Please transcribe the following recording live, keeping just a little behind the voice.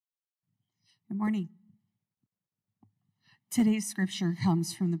Good morning. Today's scripture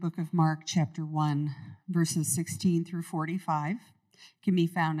comes from the book of Mark, chapter 1, verses 16 through 45. It can be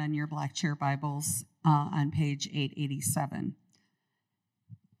found on your black chair Bibles on page 887.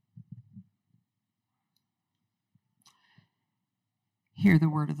 Hear the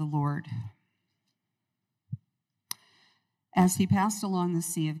word of the Lord. As he passed along the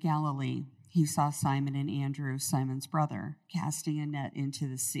Sea of Galilee, he saw Simon and Andrew, Simon's brother, casting a net into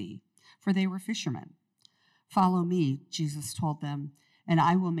the sea, for they were fishermen. "Follow me," Jesus told them, "and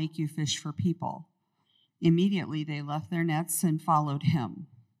I will make you fish for people." Immediately they left their nets and followed him.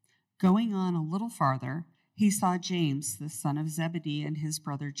 Going on a little farther, he saw James, the son of Zebedee, and his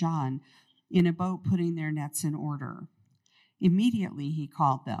brother John in a boat putting their nets in order. Immediately he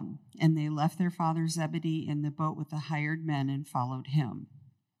called them, and they left their father Zebedee in the boat with the hired men and followed him.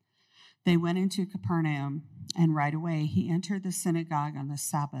 They went into Capernaum, and right away he entered the synagogue on the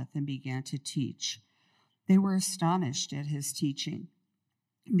Sabbath and began to teach. They were astonished at his teaching,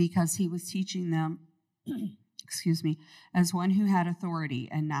 because he was teaching them, as one who had authority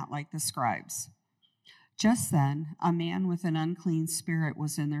and not like the scribes. Just then, a man with an unclean spirit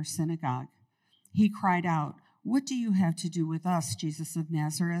was in their synagogue. He cried out, "What do you have to do with us, Jesus of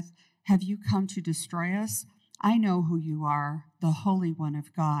Nazareth? Have you come to destroy us? I know who you are, the Holy One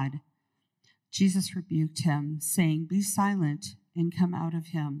of God." Jesus rebuked him, saying, "Be silent and come out of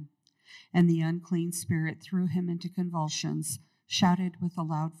him." And the unclean spirit threw him into convulsions, shouted with a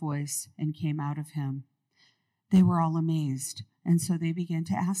loud voice, and came out of him. They were all amazed, and so they began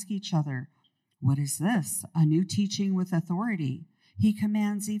to ask each other, "What is this? A new teaching with authority. He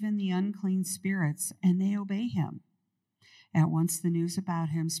commands even the unclean spirits, and they obey him." At once the news about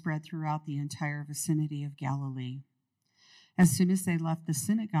him spread throughout the entire vicinity of Galilee. As soon as they left the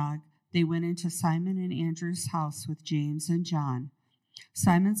synagogue, they went into Simon and Andrew's house with James and John.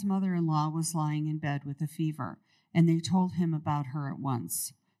 Simon's mother-in-law was lying in bed with a fever, and they told him about her at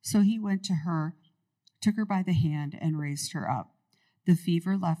once. So he went to her, took her by the hand, and raised her up. The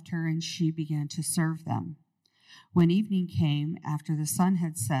fever left her, and she began to serve them. When evening came, after the sun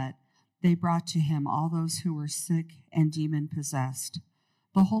had set, they brought to him all those who were sick and demon-possessed.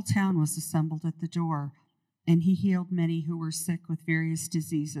 The whole town was assembled at the door, and he healed many who were sick with various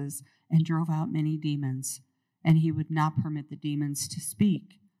diseases and drove out many demons. And he would not permit the demons to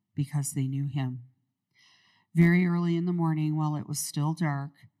speak, because they knew him. Very early in the morning, while it was still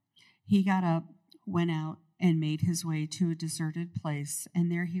dark, he got up, went out, and made his way to a deserted place, and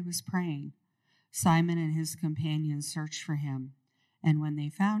there he was praying. Simon and his companions searched for him, and when they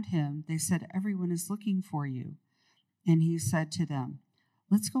found him, they said, "Everyone is looking for you." And he said to them,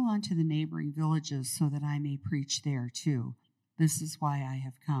 "Let's go on to the neighboring villages so that I may preach there too. This is why I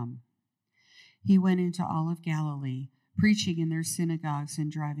have come." He went into all of Galilee, preaching in their synagogues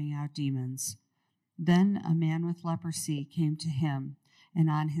and driving out demons. Then a man with leprosy came to him, and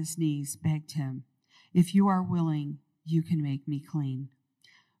on his knees begged him, "If you are willing, you can make me clean."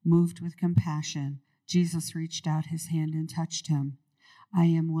 Moved with compassion, Jesus reached out his hand and touched him. "I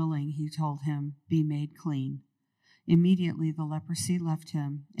am willing," he told him, "be made clean." Immediately the leprosy left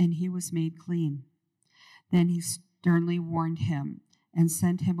him, and he was made clean. Then he sternly warned him and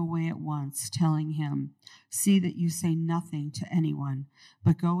sent him away at once, telling him, "See that you say nothing to anyone,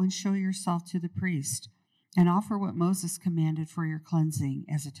 but go and show yourself to the priest, and offer what Moses commanded for your cleansing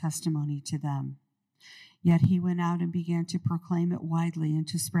as a testimony to them." Yet he went out and began to proclaim it widely and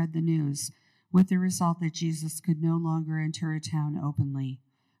to spread the news, with the result that Jesus could no longer enter a town openly,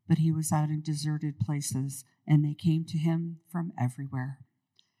 but he was out in deserted places, and they came to him from everywhere.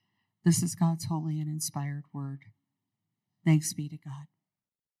 This is God's holy and inspired word. Thanks be to God.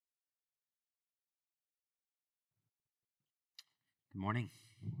 Good morning.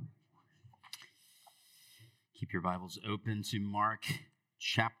 Keep your Bibles open to Mark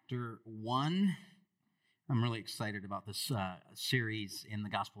chapter 1. I'm really excited about this series in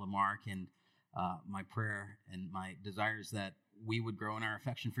the Gospel of Mark, and my prayer and my desire is that we would grow in our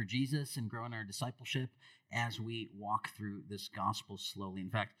affection for Jesus and grow in our discipleship as we walk through this gospel slowly.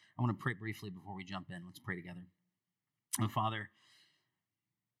 In fact, I want to pray briefly before we jump in. Let's pray together. Father,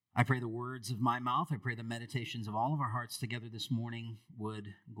 I pray the words of my mouth, I pray the meditations of all of our hearts together this morning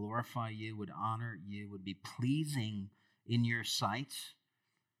would glorify you, would honor you, would be pleasing in your sight.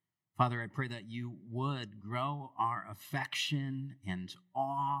 Father, I pray that you would grow our affection and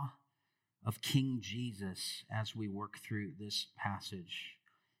awe of King Jesus as we work through this passage.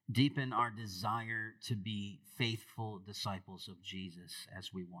 Deepen our desire to be faithful disciples of Jesus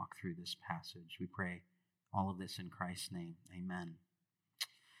as we walk through this passage. We pray all of this in Christ's name. Amen.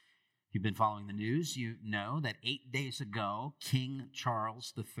 If you've been following the news, you know that 8 days ago, King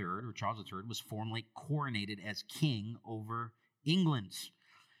Charles III, or Charles III, was formally coronated as king over England.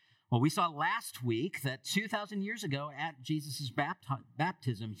 Well, we saw last week that 2,000 years ago at Jesus'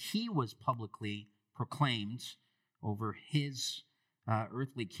 baptism, he was publicly proclaimed over his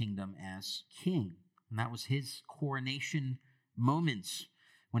earthly kingdom as king. And that was his coronation moment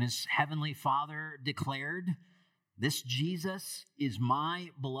when his heavenly Father declared, "This Jesus is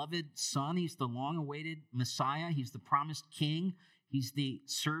my beloved Son." He's the long-awaited Messiah. He's the promised King. He's the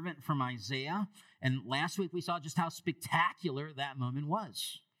servant from Isaiah. And last week we saw just how spectacular that moment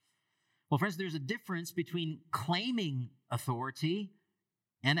was. Well, friends, there's a difference between claiming authority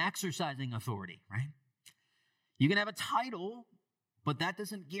and exercising authority, right? You can have a title, but that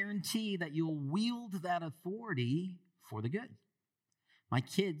doesn't guarantee that you'll wield that authority for the good. My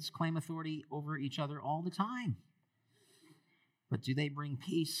kids claim authority over each other all the time. But do they bring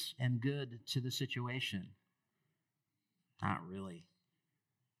peace and good to the situation? Not really.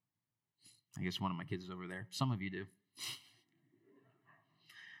 I guess one of my kids is over there. Some of you do.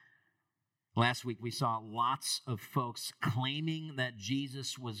 Last week, we saw lots of folks claiming that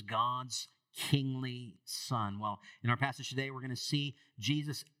Jesus was God's kingly son. Well, in our passage today, we're going to see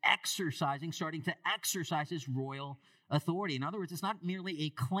Jesus starting to exercise his royal authority. In other words, it's not merely a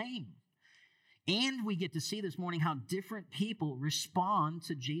claim. And we get to see this morning how different people respond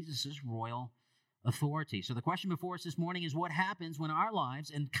to Jesus' royal authority. So the question before us this morning is, what happens when our lives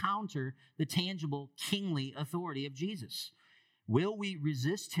encounter the tangible kingly authority of Jesus? Will we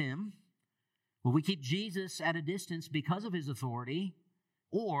resist him? Will we keep Jesus at a distance because of his authority?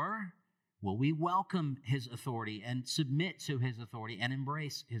 Or will we welcome his authority and submit to his authority and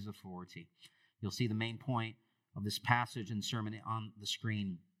embrace his authority? You'll see the main point of this passage and sermon on the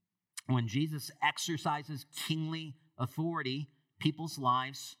screen. When Jesus exercises kingly authority, people's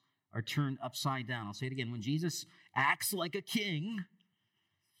lives are turned upside down. I'll say it again. When Jesus acts like a king,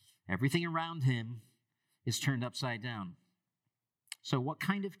 everything around him is turned upside down. So what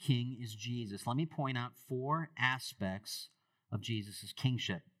kind of king is Jesus? Let me point out 4 aspects of Jesus'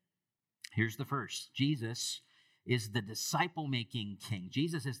 kingship. Here's the first. Jesus is the disciple-making king.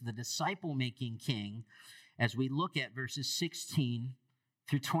 Jesus is the disciple-making king as we look at verses 16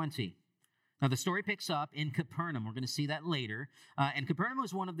 through 20. Now, the story picks up in Capernaum. We're going to see that later. And Capernaum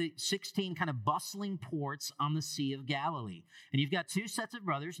was one of the 16 kind of bustling ports on the Sea of Galilee. And you've got 2 sets of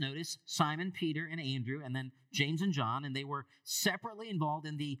brothers, notice, Simon, Peter, and Andrew, and then James and John. And they were separately involved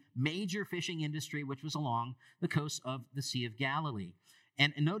in the major fishing industry, which was along the coast of the Sea of Galilee.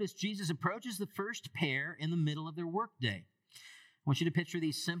 And notice, Jesus approaches the first pair in the middle of their workday. I want you to picture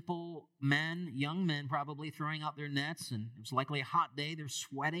these simple men, young men probably, throwing out their nets. And it was likely a hot day. They're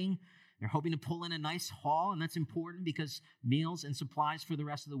sweating. They're hoping to pull in a nice haul, and that's important because meals and supplies for the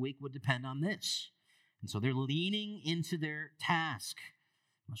rest of the week would depend on this. And so they're leaning into their task,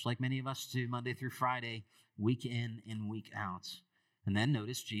 much like many of us do Monday through Friday, week in and week out. And then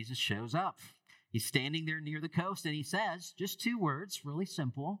notice Jesus shows up. He's standing there near the coast, and he says, just 2 words, really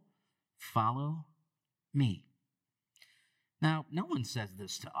simple, "Follow me." Now, no one says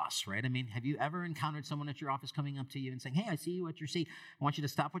this to us, right? I mean, have you ever encountered someone at your office coming up to you and saying, "Hey, I see you at your seat. I want you to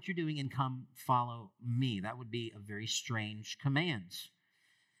stop what you're doing and come follow me"? That would be a very strange command.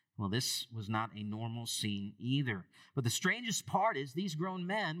 Well, this was not a normal scene either. But the strangest part is these grown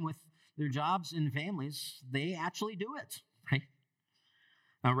men with their jobs and families, they actually do it, right?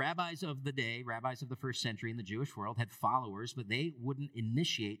 Now, rabbis of the day, rabbis of the first century in the Jewish world had followers, but they wouldn't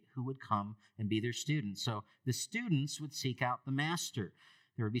initiate who would come and be their students. So the students would seek out the master.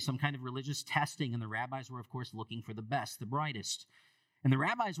 There would be some kind of religious testing, and the rabbis were, of course, looking for the best, the brightest. And the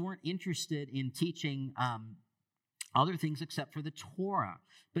rabbis weren't interested in teaching other things except for the Torah.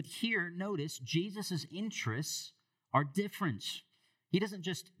 But here, notice, Jesus' interests are different. He doesn't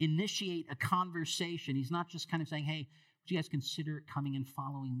just initiate a conversation. He's not just kind of saying, "Hey, would you guys consider coming and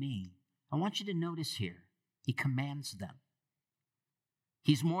following me?" I want you to notice here, he commands them.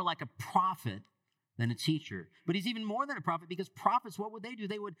 He's more like a prophet than a teacher. But he's even more than a prophet because prophets, what would they do?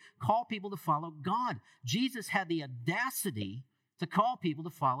 They would call people to follow God. Jesus had the audacity to call people to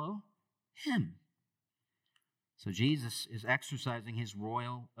follow him. So Jesus is exercising his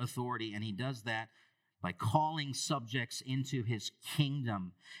royal authority, and he does that by calling subjects into his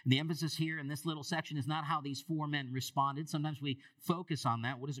kingdom. And the emphasis here in this little section is not how these 4 men responded. Sometimes we focus on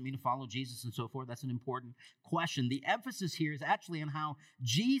that. What does it mean to follow Jesus and so forth? That's an important question. The emphasis here is actually on how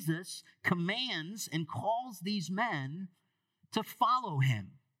Jesus commands and calls these men to follow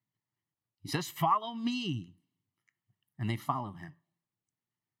him. He says, "Follow me," and they follow him.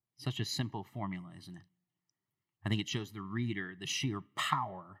 Such a simple formula, isn't it? I think it shows the reader the sheer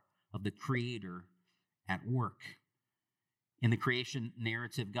power of the Creator at work. In the creation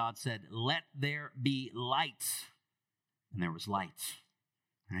narrative, God said, "Let there be light," and there was light,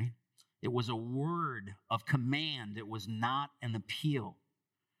 right? It was a word of command. It was not an appeal.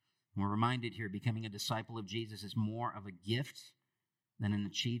 And we're reminded here, becoming a disciple of Jesus is more of a gift than an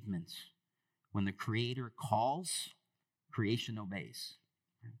achievement. When the Creator calls, creation obeys.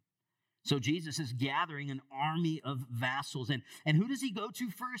 So Jesus is gathering an army of vassals. And who does he go to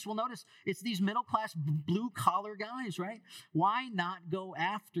first? Well, notice it's these middle-class blue-collar guys, right? Why not go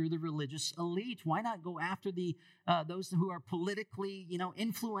after the religious elite? Why not go after those who are politically,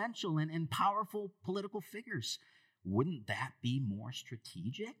 influential and powerful political figures? Wouldn't that be more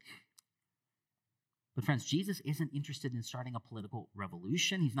strategic? But friends, Jesus isn't interested in starting a political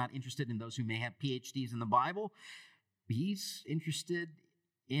revolution. He's not interested in those who may have PhDs in the Bible. He's interested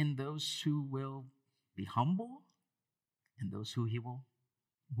in those who will be humble and those who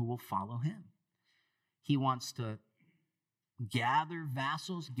will follow him. He wants to gather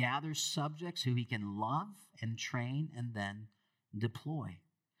vassals, gather subjects who he can love and train and then deploy.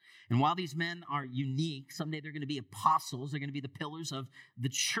 And while these men are unique, someday they're going to be apostles, they're going to be the pillars of the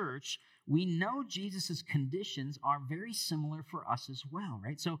church, we know Jesus' conditions are very similar for us as well,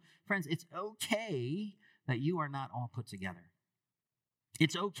 right? So, friends, it's okay that you are not all put together.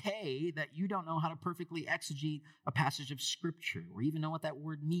 It's okay that you don't know how to perfectly exegete a passage of Scripture or even know what that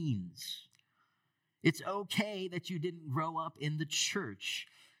word means. It's okay that you didn't grow up in the church.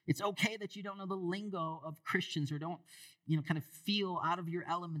 It's okay that you don't know the lingo of Christians or don't, kind of feel out of your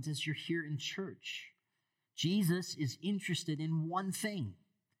element as you're here in church. Jesus is interested in one thing.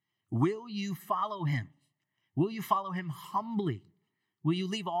 Will you follow him? Will you follow him humbly? Will you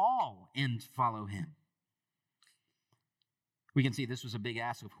leave all and follow him? We can see this was a big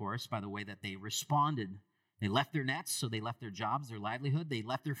ask, of course, by the way that they responded. They left their nets, so they left their jobs, their livelihood. They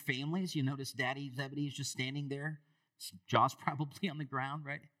left their families. You notice Daddy Zebedee is just standing there, his jaw's probably on the ground,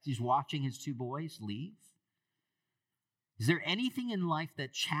 right? He's watching his two boys leave. Is there anything in life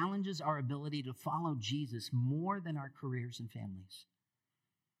that challenges our ability to follow Jesus more than our careers and families?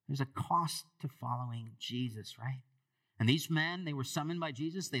 There's a cost to following Jesus, right? And these men, they were summoned by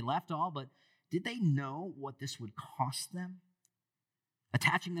Jesus. They left all, but did they know what this would cost them?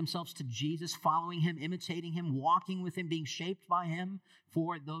 Attaching themselves to Jesus, following him, imitating him, walking with him, being shaped by him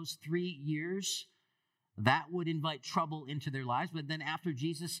for those 3 years, that would invite trouble into their lives. But then after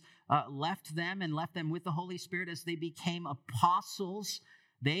Jesus left them and left them with the Holy Spirit as they became apostles,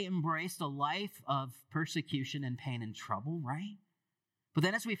 they embraced a life of persecution and pain and trouble, right? But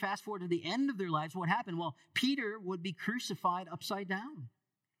then as we fast forward to the end of their lives, what happened? Well, Peter would be crucified upside down.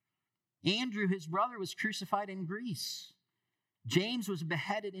 Andrew, his brother, was crucified in Greece. James was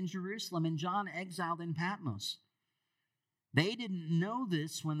beheaded in Jerusalem and John exiled in Patmos. They didn't know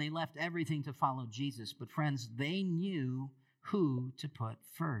this when they left everything to follow Jesus, but friends, they knew who to put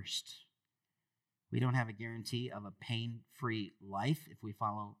first. We don't have a guarantee of a pain-free life if we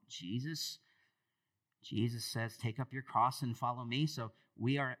follow Jesus. Jesus says, take up your cross and follow me. So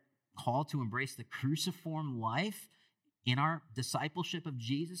we are called to embrace the cruciform life in our discipleship of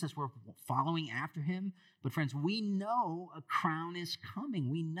Jesus as we're following after him. But friends, we know a crown is coming.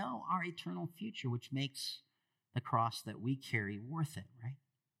 We know our eternal future, which makes the cross that we carry worth it, right?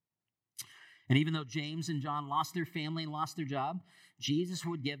 And even though James and John lost their family and lost their job, Jesus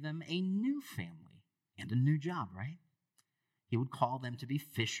would give them a new family and a new job, right? He would call them to be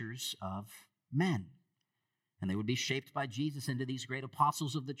fishers of men. And they would be shaped by Jesus into these great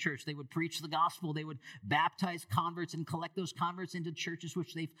apostles of the church. They would preach the gospel. They would baptize converts and collect those converts into churches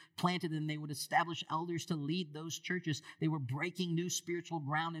which they've planted, and they would establish elders to lead those churches. They were breaking new spiritual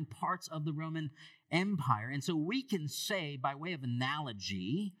ground in parts of the Roman Empire. And so we can say, by way of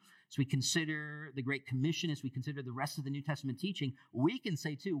analogy, as we consider the Great Commission, as we consider the rest of the New Testament teaching, we can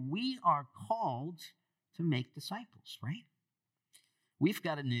say too, we are called to make disciples, right? We've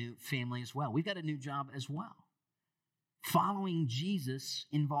got a new family as well. We've got a new job as well. Following Jesus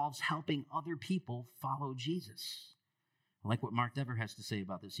involves helping other people follow Jesus. I like what Mark Dever has to say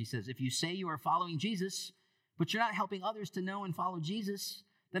about this. He says, if you say you are following Jesus, but you're not helping others to know and follow Jesus,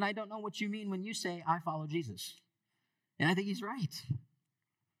 then I don't know what you mean when you say, I follow Jesus. And I think he's right.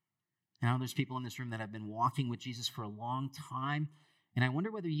 Now, there's people in this room that have been walking with Jesus for a long time, and I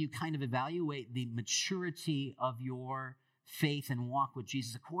wonder whether you kind of evaluate the maturity of your faith and walk with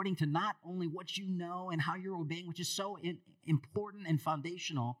Jesus according to not only what you know and how you're obeying, which is so important and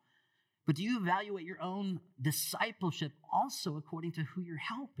foundational, but do you evaluate your own discipleship also according to who you're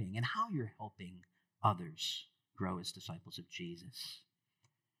helping and how you're helping others grow as disciples of Jesus?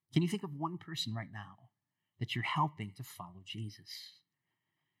 Can you think of one person right now that you're helping to follow Jesus?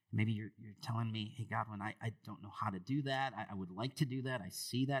 Maybe you're telling me, hey, Godwin, I don't know how to do that. I would like to do that. I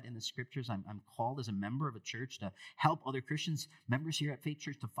see that in the scriptures. I'm called as a member of a church to help other Christians, members here at Faith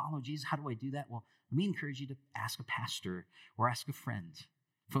Church, to follow Jesus. How do I do that? Well, let me encourage you to ask a pastor or ask a friend,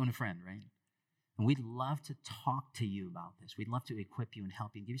 phone a friend, right? And we'd love to talk to you about this. We'd love to equip you and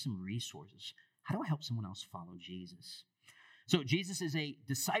help you and give you some resources. How do I help someone else follow Jesus? So Jesus is a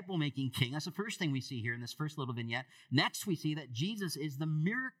disciple-making king. That's the first thing we see here in this first little vignette. Next, we see that Jesus is the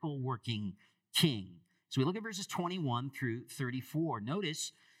miracle-working king. So we look at verses 21 through 34.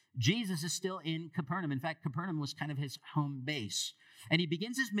 Notice Jesus is still in Capernaum. In fact, Capernaum was kind of his home base. And he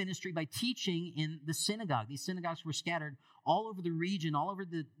begins his ministry by teaching in the synagogue. These synagogues were scattered all over the region, all over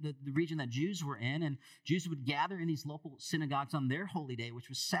the region that Jews were in. And Jews would gather in these local synagogues on their holy day, which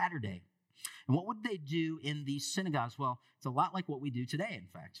was Saturday. And what would they do in these synagogues? Well, it's a lot like what we do today, in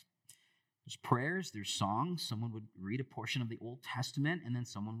fact. There's prayers, there's songs. Someone would read a portion of the Old Testament, and then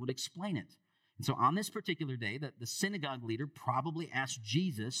someone would explain it. And so on this particular day, the synagogue leader probably asked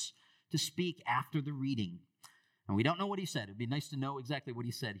Jesus to speak after the reading. And we don't know what he said. It'd be nice to know exactly what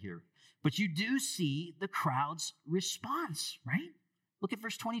he said here. But you do see the crowd's response, right? Look at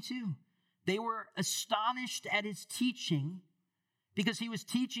verse 22. They were astonished at his teaching, because he was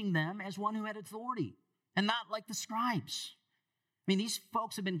teaching them as one who had authority and not like the scribes. I mean, these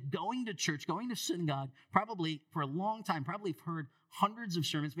folks have been going to church, going to synagogue probably for a long time, probably heard hundreds of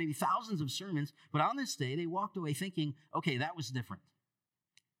sermons, maybe thousands of sermons. But on this day, they walked away thinking, okay, that was different.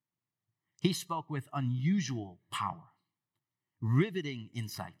 He spoke with unusual power, riveting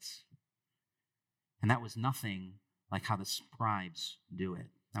insights. And that was nothing like how the scribes do it.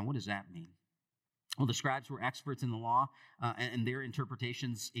 Now, what does that mean? Well, the scribes were experts in the law, and their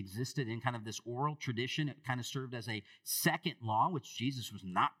interpretations existed in kind of this oral tradition. It kind of served as a second law, which Jesus was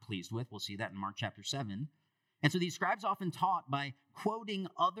not pleased with. We'll see that in Mark chapter 7. And so these scribes often taught by quoting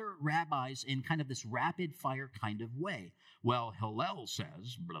other rabbis in kind of this rapid-fire kind of way. Well, Hillel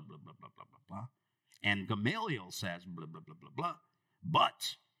says, blah, blah, blah, blah, blah, blah, blah. And Gamaliel says, blah, blah, blah, blah, blah.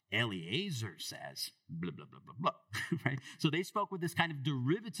 But Eliezer says, blah, blah, blah, blah, blah. Right? So they spoke with this kind of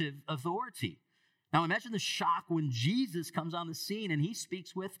derivative authority. Now imagine the shock when Jesus comes on the scene and he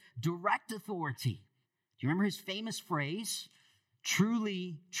speaks with direct authority. Do you remember his famous phrase?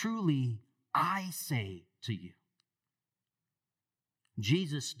 Truly, truly, I say to you.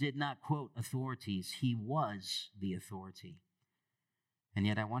 Jesus did not quote authorities. He was the authority. And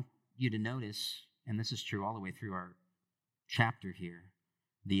yet I want you to notice, and this is true all the way through our chapter here,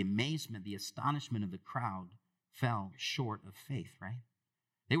 the amazement, the astonishment of the crowd fell short of faith, right?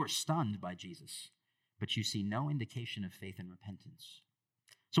 They were stunned by Jesus. But you see no indication of faith and repentance.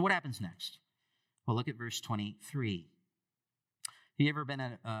 So what happens next? Well, look at verse 23. Have you ever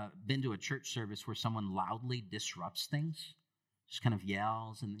been to a church service where someone loudly disrupts things? Just kind of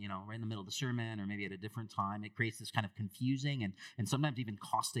yells and, right in the middle of the sermon or maybe at a different time. It creates this kind of confusing and sometimes even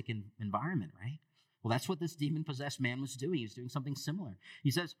caustic environment, right? Well, that's what this demon-possessed man was doing. He was doing something similar. He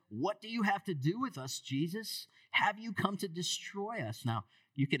says, "What do you have to do with us, Jesus? Have you come to destroy us?" Now,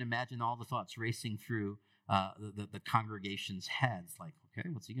 you can imagine all the thoughts racing through the congregation's heads. Like, okay,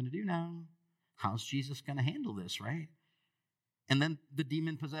 what's he going to do now? How's Jesus going to handle this, right? And then the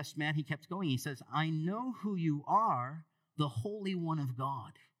demon-possessed man, he kept going. He says, "I know who you are, the Holy One of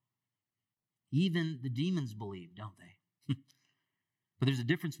God." Even the demons believe, don't they? But there's a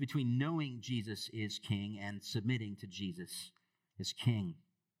difference between knowing Jesus is king and submitting to Jesus as king.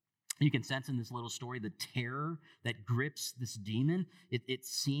 You can sense in this little story the terror that grips this demon. It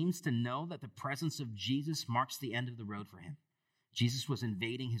seems to know that the presence of Jesus marks the end of the road for him. Jesus was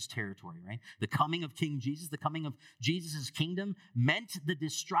invading his territory, right? The coming of King Jesus, the coming of Jesus' kingdom meant the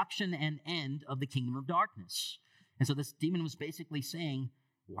destruction and end of the kingdom of darkness. And so this demon was basically saying,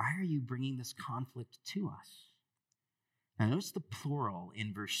 why are you bringing this conflict to us? Now notice the plural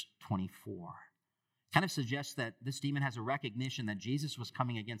in verse 24. Kind of suggests that this demon has a recognition that Jesus was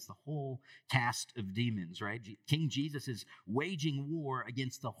coming against the whole cast of demons, right? King Jesus is waging war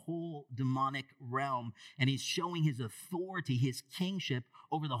against the whole demonic realm, and he's showing his authority, his kingship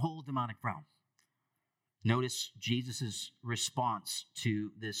over the whole demonic realm. Notice Jesus' response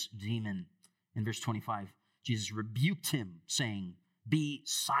to this demon. In verse 25, Jesus rebuked him, saying, "Be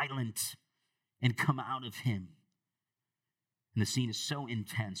silent and come out of him." And the scene is so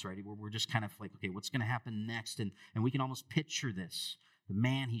intense, right? We're just kind of like, okay, what's going to happen next? And we can almost picture this. The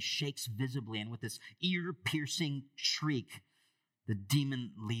man, he shakes visibly, and with this ear-piercing shriek, the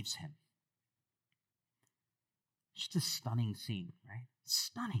demon leaves him. Just a stunning scene, right?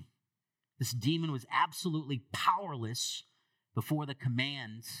 Stunning. This demon was absolutely powerless before the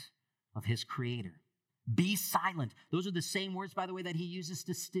commands of his creator. Be silent. Those are the same words, by the way, that he uses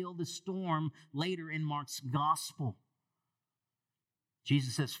to still the storm later in Mark's gospel.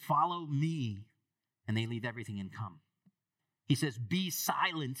 Jesus says, follow me, and they leave everything and come. He says, be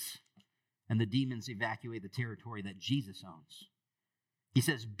silent, and the demons evacuate the territory that Jesus owns. He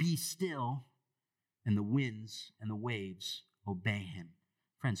says, be still, and the winds and the waves obey him.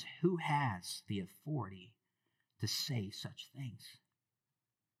 Friends, who has the authority to say such things?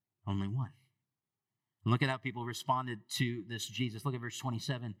 Only one. Look at how people responded to this Jesus. Look at verse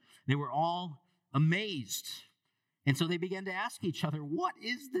 27. They were all amazed. And so they began to ask each other, what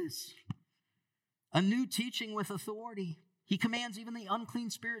is this? A new teaching with authority. He commands even the unclean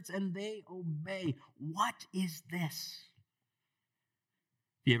spirits, and they obey. What is this?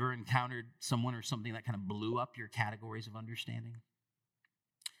 Have you ever encountered someone or something that kind of blew up your categories of understanding?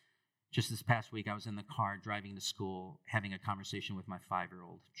 Just this past week, I was in the car driving to school, having a conversation with my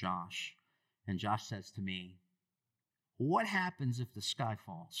 5-year-old, Josh. And Josh says to me, what happens if the sky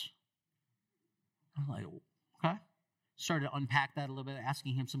falls? I'm like, okay. Started to unpack that a little bit,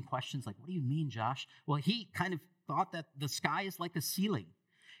 asking him some questions like, what do you mean, Josh? Well, he kind of thought that the sky is like a ceiling.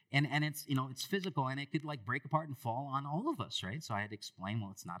 And it's, it's physical, and it could like break apart and fall on all of us, right? So I had to explain,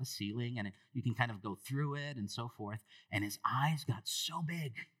 well, it's not a ceiling, and you can kind of go through it and so forth. And his eyes got so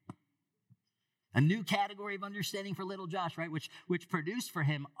big. A new category of understanding for little Josh, right? Which produced for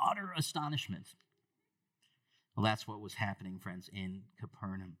him utter astonishment. Well, that's what was happening, friends, in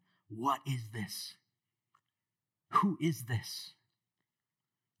Capernaum. What is this? Who is this?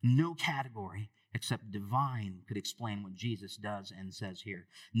 No category except divine could explain what Jesus does and says here.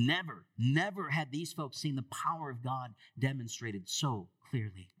 Never had these folks seen the power of God demonstrated so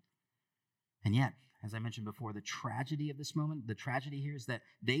clearly. And yet, as I mentioned before, the tragedy of this moment, the tragedy here is that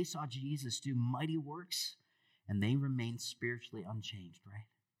they saw Jesus do mighty works and they remained spiritually unchanged, right?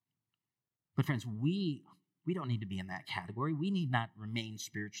 But friends, we don't need to be in that category. We need not remain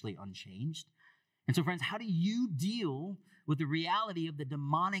spiritually unchanged. And so, friends, how do you deal with the reality of the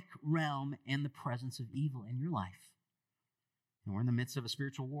demonic realm and the presence of evil in your life? And we're in the midst of a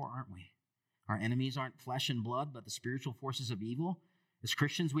spiritual war, aren't we? Our enemies aren't flesh and blood, but the spiritual forces of evil. As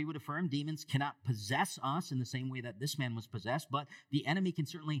Christians, we would affirm demons cannot possess us in the same way that this man was possessed, but the enemy can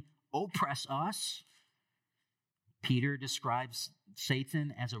certainly oppress us. Peter describes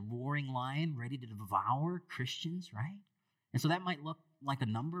Satan as a roaring lion ready to devour Christians, right? And so that might look like a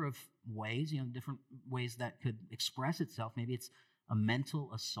number of ways, different ways that could express itself. Maybe it's a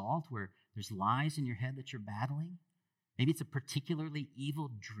mental assault where there's lies in your head that you're battling. Maybe it's a particularly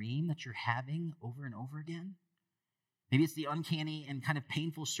evil dream that you're having over and over again. Maybe it's the uncanny and kind of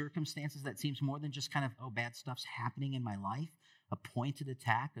painful circumstances that seems more than just kind of, bad stuff's happening in my life. A pointed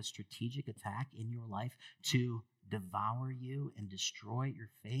attack, a strategic attack in your life to devour you and destroy your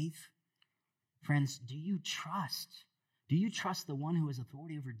faith. Friends, do you trust? Do you trust the one who has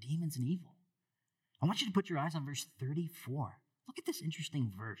authority over demons and evil? I want you to put your eyes on verse 34. Look at this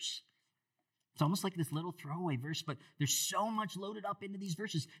interesting verse. It's almost like this little throwaway verse, but there's so much loaded up into these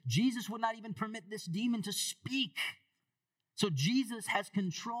verses. Jesus would not even permit this demon to speak. So Jesus has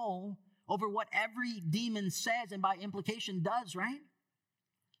control over what every demon says and by implication does, right?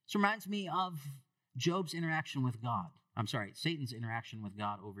 This reminds me of Satan's interaction with God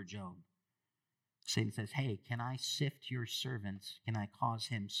over Job. Satan says, hey, can I sift your servant? Can I cause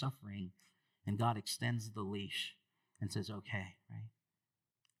him suffering? And God extends the leash and says, okay, right?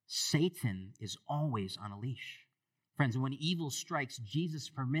 Satan is always on a leash. Friends, when evil strikes, Jesus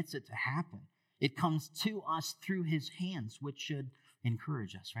permits it to happen. It comes to us through his hands, which should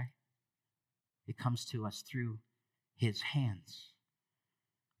encourage us, right? It comes to us through his hands.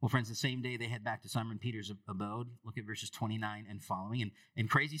 Well, friends, the same day they head back to Simon Peter's abode. Look at verses 29 and following. And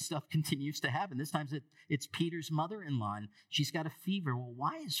crazy stuff continues to happen. This time it's Peter's mother-in-law, and she's got a fever. Well,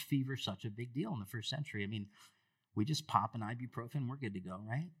 why is fever such a big deal in the first century? I mean, we just pop an ibuprofen, we're good to go,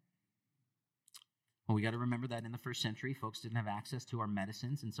 right? Well, we got to remember that in the first century, folks didn't have access to our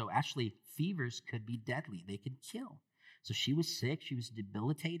medicines. And so actually, fevers could be deadly. They could kill. So she was sick. She was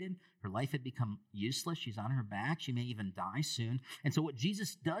debilitated. Her life had become useless. She's on her back. She may even die soon. And so what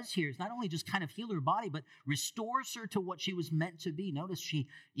Jesus does here is not only just kind of heal her body, but restores her to what she was meant to be. Notice she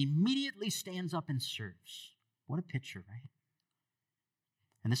immediately stands up and serves. What a picture, right?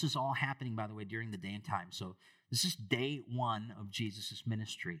 And this is all happening, by the way, during the day and time. So this is day one of Jesus'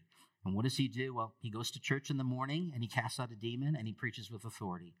 ministry. And what does he do? Well, he goes to church in the morning and he casts out a demon and he preaches with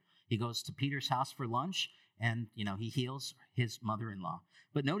authority. He goes to Peter's house for lunch and, he heals his mother-in-law.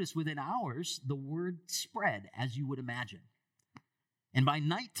 But notice within hours, the word spread as you would imagine. And by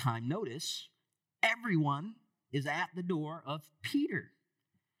nighttime, notice, everyone is at the door of Peter.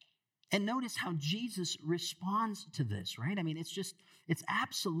 And notice how Jesus responds to this, right? I mean, it's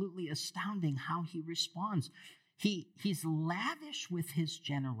absolutely astounding how he responds. He's lavish with his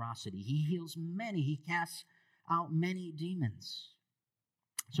generosity. He heals many. He casts out many demons.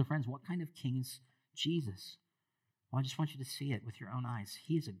 So friends, what kind of king is Jesus? Well, I just want you to see it with your own eyes.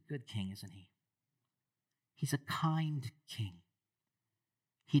 He is a good king, isn't he? He's a kind king.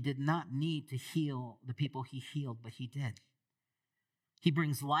 He did not need to heal the people he healed, but he did. He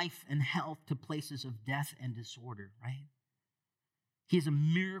brings life and health to places of death and disorder, right? He is a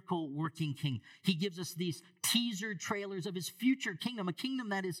miracle-working king. He gives us these teaser trailers of his future kingdom, a kingdom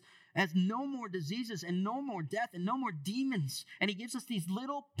that has no more diseases and no more death and no more demons. And he gives us these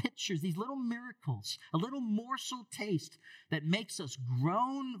little pictures, these little miracles, a little morsel taste that makes us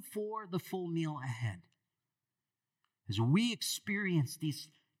groan for the full meal ahead. As we experience these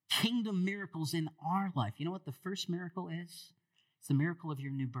kingdom miracles in our life, you know what the first miracle is? It's the miracle of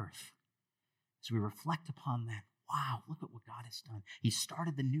your new birth. As we reflect upon that, wow, look at what God has done. He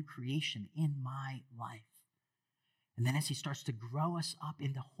started the new creation in my life. And then as he starts to grow us up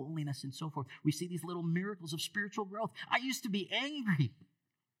into holiness and so forth, we see these little miracles of spiritual growth. I used to be angry,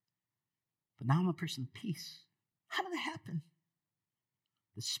 but now I'm a person of peace. How did that happen?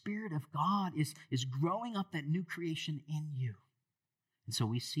 The Spirit of God is growing up that new creation in you. And so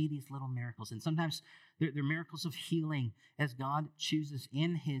we see these little miracles. And sometimes they're miracles of healing as God chooses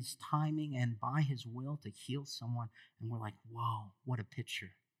in his timing and by his will to heal someone. And we're like, whoa, what a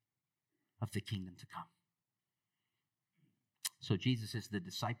picture of the kingdom to come. So Jesus is the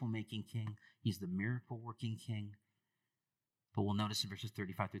disciple-making king. He's the miracle-working king. But we'll notice in verses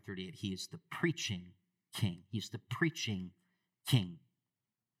 35 through 38, he is the preaching king. He's the preaching king.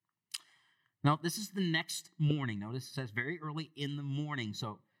 Now, this is the next morning. Notice it says very early in the morning.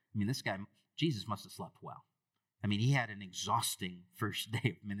 So, I mean, this guy, Jesus must have slept well. I mean, he had an exhausting first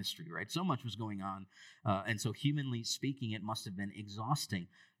day of ministry, right? So much was going on. And so humanly speaking, it must have been exhausting.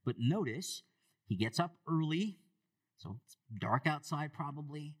 But notice, he gets up early. So it's dark outside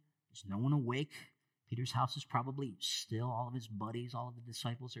probably. There's no one awake. Peter's house is probably still. All of his buddies, all of the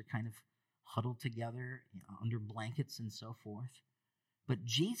disciples are kind of huddled together, under blankets and so forth. But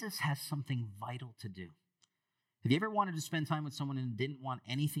Jesus has something vital to do. Have you ever wanted to spend time with someone and didn't want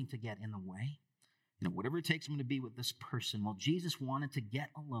anything to get in the way? Whatever it takes, I'm going to be with this person. Well, Jesus wanted to get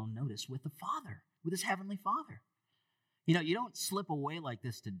alone, notice, with the Father, with his heavenly Father. You don't slip away like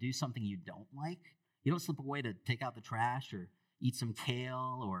this to do something you don't like. You don't slip away to take out the trash or eat some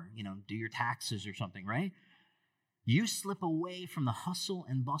kale or, do your taxes or something, right? You slip away from the hustle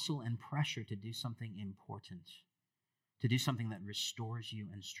and bustle and pressure to do something important, to do something that restores you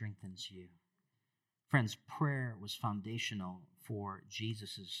and strengthens you. Friends, prayer was foundational for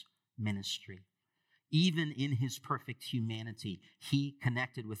Jesus' ministry. Even in his perfect humanity, he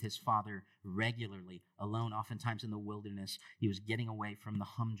connected with his Father regularly, alone, oftentimes in the wilderness. He was getting away from the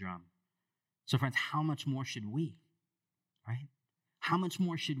humdrum. So friends, how much more should we, right? How much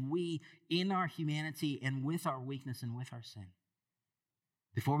more should we, in our humanity and with our weakness and with our sin,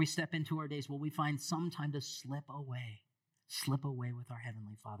 before we step into our days, will we find some time to slip away with our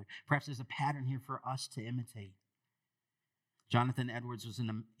Heavenly Father? Perhaps there's a pattern here for us to imitate. Jonathan Edwards was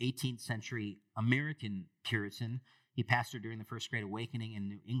an 18th century American Puritan. He pastored during the First Great Awakening in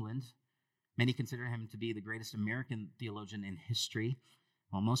New England. Many consider him to be the greatest American theologian in history.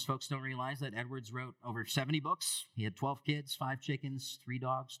 Well, most folks don't realize that Edwards wrote over 70 books. He had 12 kids, 5 chickens, 3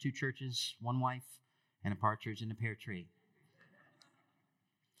 dogs, 2 churches, 1 wife, and a partridge in a pear tree.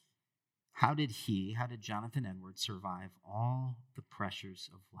 How did Jonathan Edwards survive all the pressures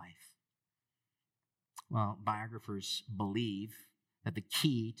of life? Well, biographers believe that the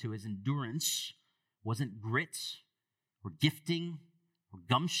key to his endurance wasn't grit or gifting or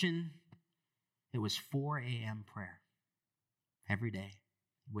gumption. It was 4 a.m. prayer. Every day,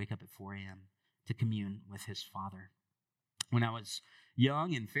 he'd wake up at 4 a.m. to commune with his Father. When I was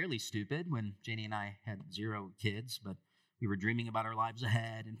young and fairly stupid, when Janie and I had 0 kids, but we were dreaming about our lives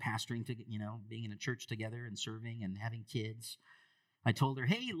ahead and pastoring, being in a church together and serving and having kids, I told her,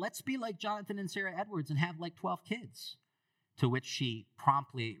 hey, let's be like Jonathan and Sarah Edwards and have like 12 kids. To which she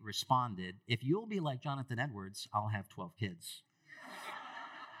promptly responded, if you'll be like Jonathan Edwards, I'll have 12 kids.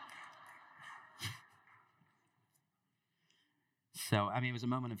 So, it was a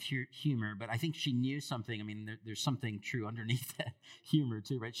moment of humor, but I think she knew something. There's something true underneath that humor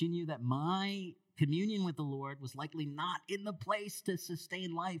too, right? She knew that my communion with the Lord was likely not in the place to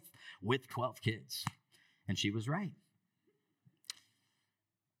sustain life with 12 kids. And she was right.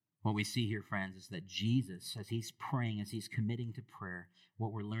 What we see here, friends, is that Jesus, as he's praying, as he's committing to prayer,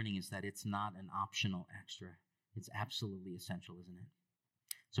 what we're learning is that it's not an optional extra. It's absolutely essential, isn't it?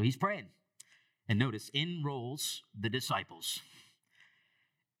 So he's praying. And notice, enrolls the disciples.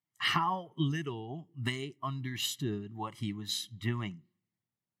 How little they understood what he was doing.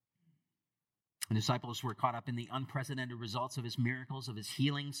 The disciples were caught up in the unprecedented results of his miracles, of his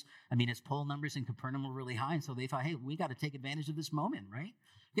healings. I mean, his poll numbers in Capernaum were really high, and so they thought, hey, we got to take advantage of this moment, right?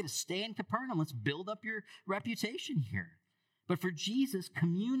 We got to stay in Capernaum. Let's build up your reputation here. But for Jesus,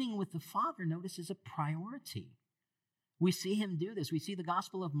 communing with the Father, notice, is a priority. We see him do this. We see the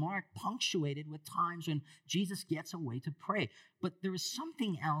Gospel of Mark punctuated with times when Jesus gets away to pray. But there was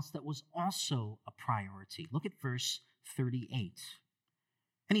something else that was also a priority. Look at verse 38.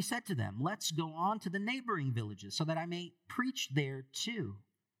 And he said to them, let's go on to the neighboring villages so that I may preach there too.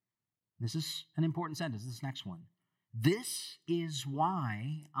 This is an important sentence, this next one. This is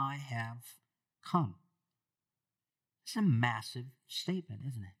why I have come. It's a massive statement,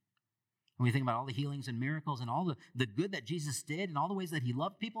 isn't it? When we think about all the healings and miracles and all the good that Jesus did and all the ways that he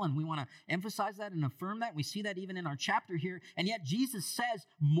loved people, and we want to emphasize that and affirm that. We see that even in our chapter here. And yet Jesus says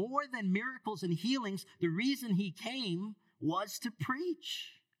more than miracles and healings, the reason he came was to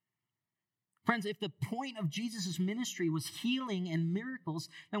preach. Friends, if the point of Jesus' ministry was healing and miracles,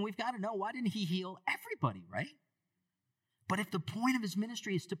 then we've got to know, why didn't he heal everybody, right? But if the point of his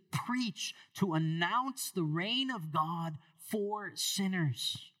ministry is to preach, to announce the reign of God for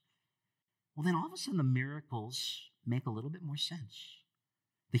sinners, well, then all of a sudden the miracles make a little bit more sense.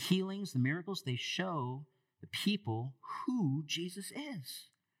 The healings, the miracles, they show the people who Jesus is.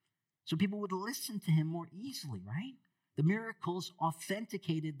 So people would listen to him more easily, right? The miracles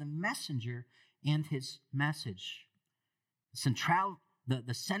authenticated the messenger and his message.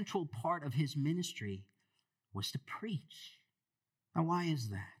 The central part of his ministry was to preach. Now, why is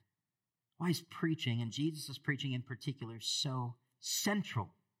that? Why is preaching, and Jesus' preaching in particular, so central?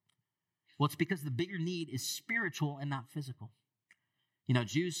 Well, it's because the bigger need is spiritual and not physical. You know,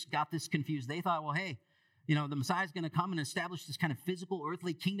 Jews got this confused. They thought, well, hey, you know, the Messiah is going to come and establish this kind of physical,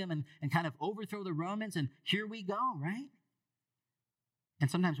 earthly kingdom and kind of overthrow the Romans, and here we go, right? And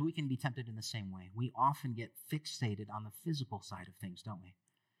sometimes we can be tempted in the same way. We often get fixated on the physical side of things, don't we?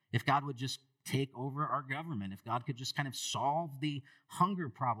 If God would just take over our government, if God could just kind of solve the hunger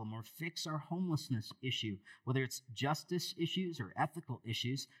problem or fix our homelessness issue, whether it's justice issues or ethical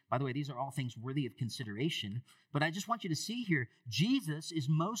issues. By the way, these are all things worthy of consideration. But I just want you to see here, Jesus is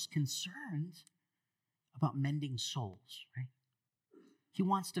most concerned about mending souls, right? He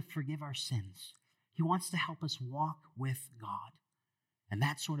wants to forgive our sins. He wants to help us walk with God. And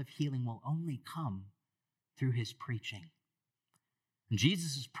that sort of healing will only come through his preaching. And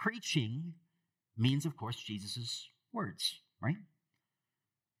Jesus' preaching means, of course, Jesus' words, right?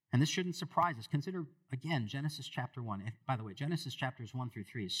 And this shouldn't surprise us. Consider, again, Genesis chapter 1. And by the way, Genesis chapters 1 through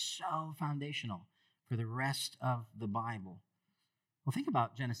 3 is so foundational for the rest of the Bible. Well, think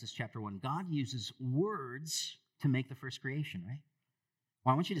about Genesis chapter 1. God uses words to make the first creation, right?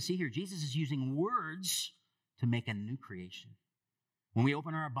 Well, I want you to see here, Jesus is using words to make a new creation. When we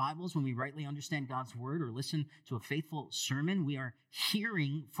open our Bibles, when we rightly understand God's word or listen to a faithful sermon, we are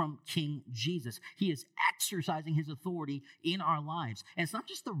hearing from King Jesus. He is exercising his authority in our lives. And it's not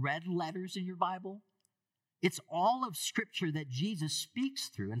just the red letters in your Bible. It's all of Scripture that Jesus speaks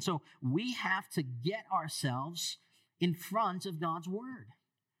through. And so we have to get ourselves in front of God's word.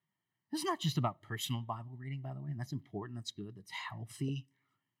 This is not just about personal Bible reading, by the way, and that's important, that's good, that's healthy.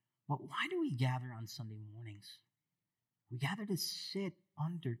 But why do we gather on Sunday mornings? We gather to sit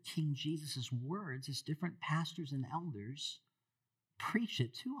under King Jesus' words as different pastors and elders preach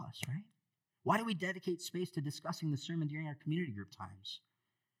it to us, right? Why do we dedicate space to discussing the sermon during our community group times?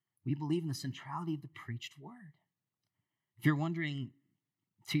 We believe in the centrality of the preached word. If you're wondering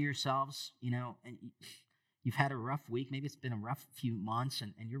to yourselves, you know, and you've had a rough week, maybe it's been a rough few months,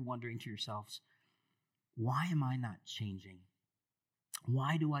 and you're wondering to yourselves, why am I not changing?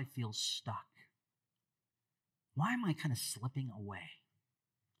 Why do I feel stuck? Why am I kind of slipping away?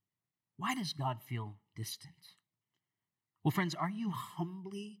 Why does God feel distant? Well, friends, are you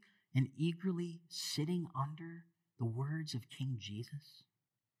humbly and eagerly sitting under the words of King Jesus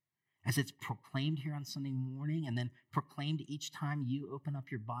as it's proclaimed here on Sunday morning and then proclaimed each time you open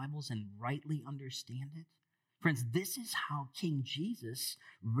up your Bibles and rightly understand it? Friends, this is how King Jesus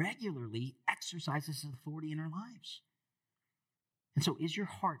regularly exercises his authority in our lives. And so is your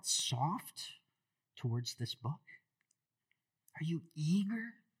heart soft towards this book? Are you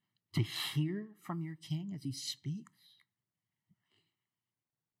eager to hear from your King as he speaks?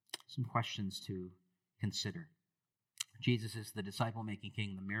 Some questions to consider. Jesus is the disciple-making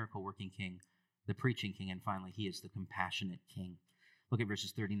King, the miracle-working King, the preaching King, and finally, he is the compassionate King. Look at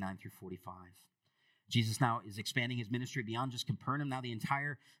verses 39 through 45. Jesus now is expanding his ministry beyond just Capernaum, now the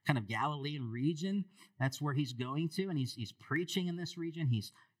entire kind of Galilean region. That's where he's going to, and he's preaching in this region.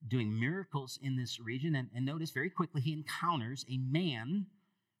 He's doing miracles in this region. And notice very quickly he encounters a man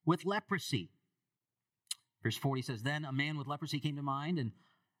with leprosy. Verse 40 says, then a man with leprosy came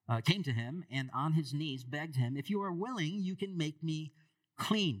to him, and on his knees begged him, if you are willing, you can make me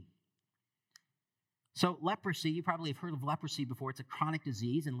clean. So leprosy, you probably have heard of leprosy before. It's a chronic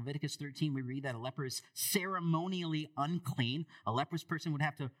disease. In Leviticus 13, we read that a leper is ceremonially unclean. A leprous person would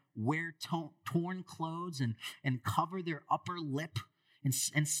have to wear torn clothes and cover their upper lip and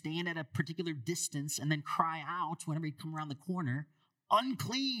stand at a particular distance and then cry out whenever he'd come around the corner,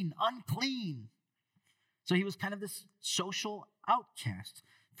 unclean, unclean. So he was kind of this social outcast,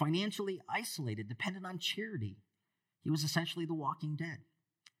 financially isolated, dependent on charity. He was essentially the walking dead.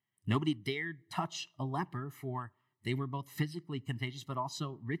 Nobody dared touch a leper, for they were both physically contagious but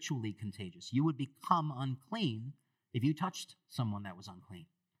also ritually contagious. You would become unclean if you touched someone that was unclean.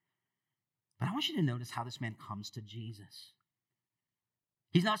 But I want you to notice how this man comes to Jesus.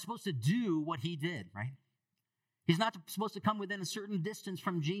 He's not supposed to do what he did, right? He's not supposed to come within a certain distance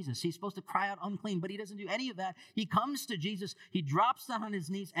from Jesus. He's supposed to cry out unclean, but he doesn't do any of that. He comes to Jesus, he drops down on his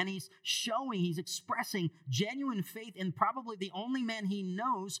knees, and he's expressing genuine faith in probably the only man he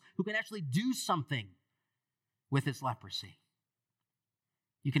knows who can actually do something with his leprosy.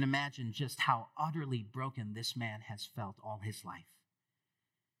 You can imagine just how utterly broken this man has felt all his life.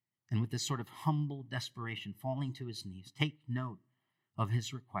 And with this sort of humble desperation, falling to his knees, take note of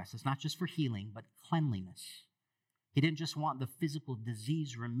his request. It's not just for healing, but cleanliness. He didn't just want the physical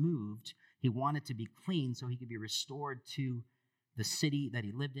disease removed. He wanted to be clean so he could be restored to the city that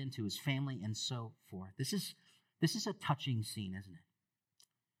he lived in, to his family, and so forth. This is a touching scene, isn't it?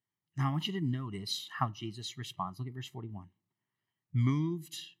 Now, I want you to notice how Jesus responds. Look at verse 41.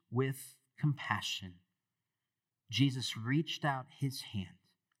 Moved with compassion, Jesus reached out his hand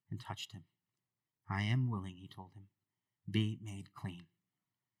and touched him. I am willing, he told him. Be made clean.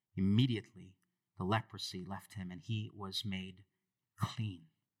 Immediately, the leprosy left him, and he was made clean.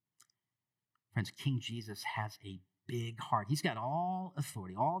 Friends, King Jesus has a big heart. He's got all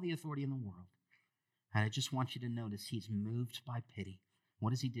the authority in the world. And I just want you to notice he's moved by pity. What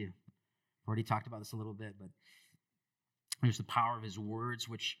does he do? I've already talked about this a little bit, but there's the power of his words,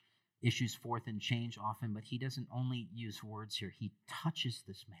 which issues forth in change often, but he doesn't only use words here. He touches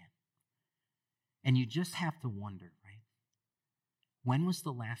this man. And you just have to wonder, right? When was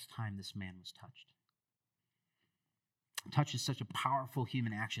the last time this man was touched? Touch is such a powerful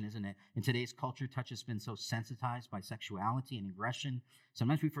human action, isn't it? In today's culture, touch has been so sensitized by sexuality and aggression.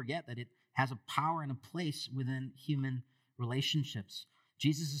 Sometimes we forget that it has a power and a place within human relationships.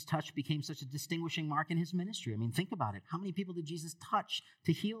 Jesus' touch became such a distinguishing mark in his ministry. I mean, think about it. How many people did Jesus touch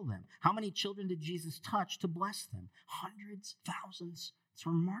to heal them? How many children did Jesus touch to bless them? Hundreds, thousands. It's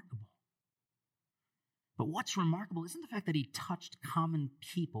remarkable. But what's remarkable isn't the fact that he touched common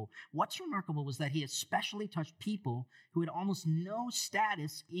people. What's remarkable was that he especially touched people who had almost no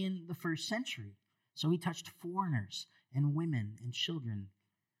status in the first century. So he touched foreigners and women and children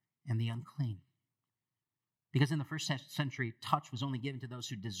and the unclean. Because in the first century, touch was only given to those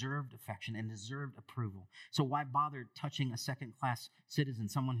who deserved affection and deserved approval. So why bother touching a second-class citizen,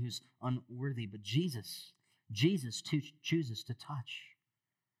 someone who's unworthy? But Jesus chooses to touch.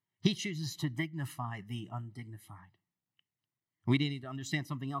 He chooses to dignify the undignified. We need to understand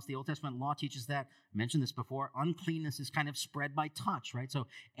something else. The Old Testament law teaches that, I mentioned this before, uncleanness is kind of spread by touch, right? So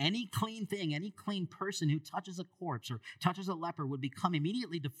any clean thing, any clean person who touches a corpse or touches a leper would become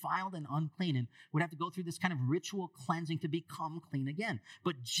immediately defiled and unclean and would have to go through this kind of ritual cleansing to become clean again.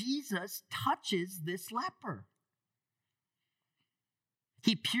 But Jesus touches this leper.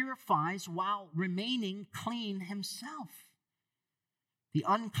 He purifies while remaining clean himself. The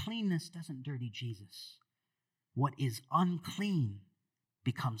uncleanness doesn't dirty Jesus. What is unclean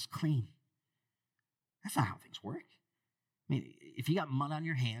becomes clean. That's not how things work. I mean, if you got mud on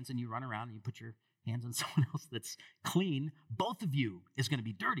your hands and you run around and you put your hands on someone else that's clean, both of you is going to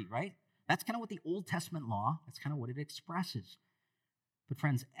be dirty, right? That's kind of what the Old Testament law, that's kind of what it expresses. But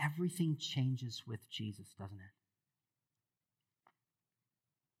friends, everything changes with Jesus, doesn't it?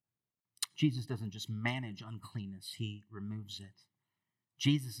 Jesus doesn't just manage uncleanness, he removes it.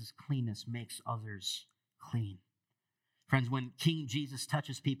 Jesus' cleanness makes others clean. Friends, when King Jesus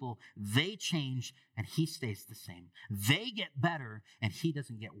touches people, they change and he stays the same. They get better and he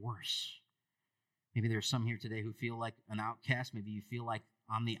doesn't get worse. Maybe there's some here today who feel like an outcast. Maybe you feel like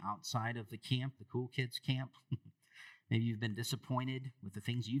on the outside of the camp, the cool kids camp. Maybe you've been disappointed with the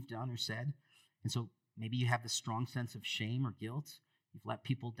things you've done or said. And so maybe you have this strong sense of shame or guilt. You've let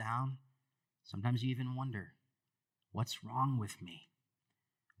people down. Sometimes you even wonder, what's wrong with me?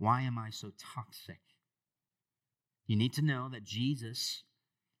 Why am I so toxic? You need to know that Jesus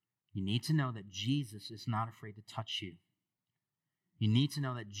is not afraid to touch you. You need to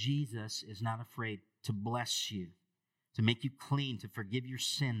know that Jesus is not afraid to bless you, to make you clean, to forgive your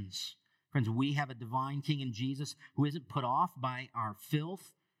sins. Friends, we have a divine King in Jesus who isn't put off by our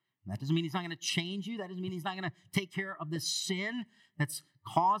filth. That doesn't mean he's not going to change you. That doesn't mean he's not going to take care of this sin that's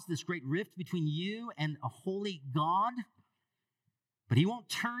caused this great rift between you and a holy God. But he won't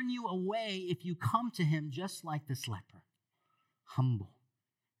turn you away if you come to him just like this leper, humble,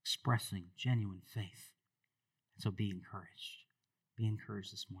 expressing genuine faith. So be encouraged. Be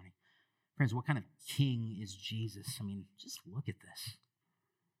encouraged this morning. Friends, what kind of king is Jesus? I mean, just look at this.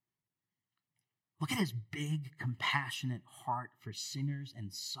 Look at his big, compassionate heart for sinners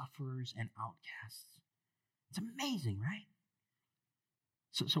and sufferers and outcasts. It's amazing, right?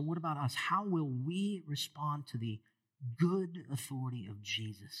 So what about us? How will we respond to the good authority of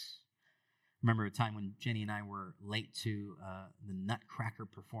Jesus? Remember a time when Jenny and I were late to the Nutcracker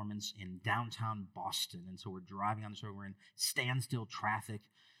performance in downtown Boston. And so we're driving on this road. We're in standstill traffic.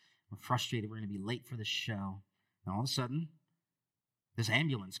 We're frustrated. We're going to be late for the show. And all of a sudden, this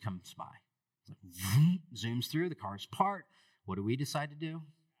ambulance comes by. It's like, vroom, zooms through. The cars part. What do we decide to do?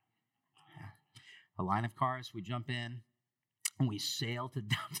 Yeah. A line of cars. We jump in. And we sail to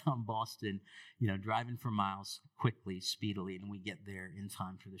downtown Boston, driving for miles quickly, speedily, and we get there in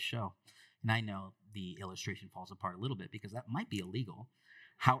time for the show. And I know the illustration falls apart a little bit because that might be illegal.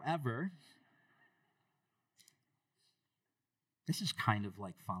 However, this is kind of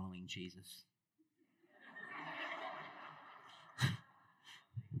like following Jesus.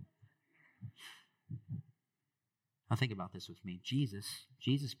 Now think about this with me.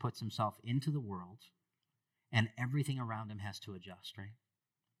 Jesus puts himself into the world, and everything around him has to adjust, right?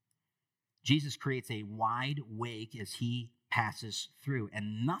 Jesus creates a wide wake as he passes through,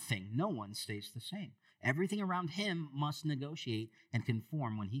 and no one stays the same. Everything around him must negotiate and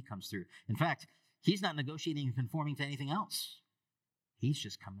conform when he comes through. In fact, he's not negotiating and conforming to anything else. He's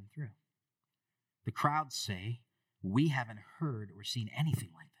just coming through. The crowds say, "We haven't heard or seen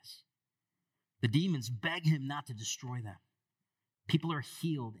anything like this." The demons beg him not to destroy them. People are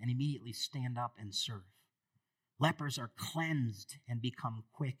healed and immediately stand up and serve. Lepers are cleansed and become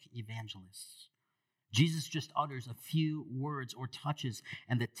quick evangelists. Jesus just utters a few words or touches,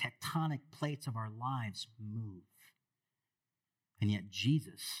 and the tectonic plates of our lives move. And yet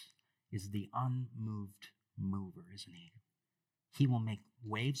Jesus is the unmoved mover, isn't he? He will make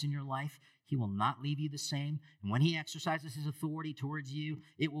waves in your life. He will not leave you the same. And when he exercises his authority towards you,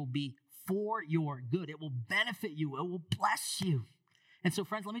 it will be for your good. It will benefit you. It will bless you. And so,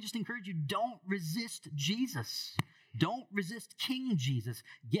 friends, let me just encourage you, don't resist Jesus. Don't resist King Jesus.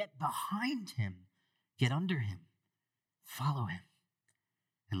 Get behind him. Get under him. Follow him.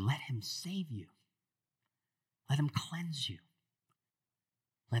 And let him save you. Let him cleanse you.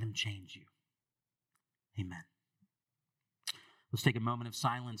 Let him change you. Amen. Let's take a moment of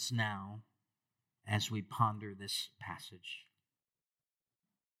silence now as we ponder this passage.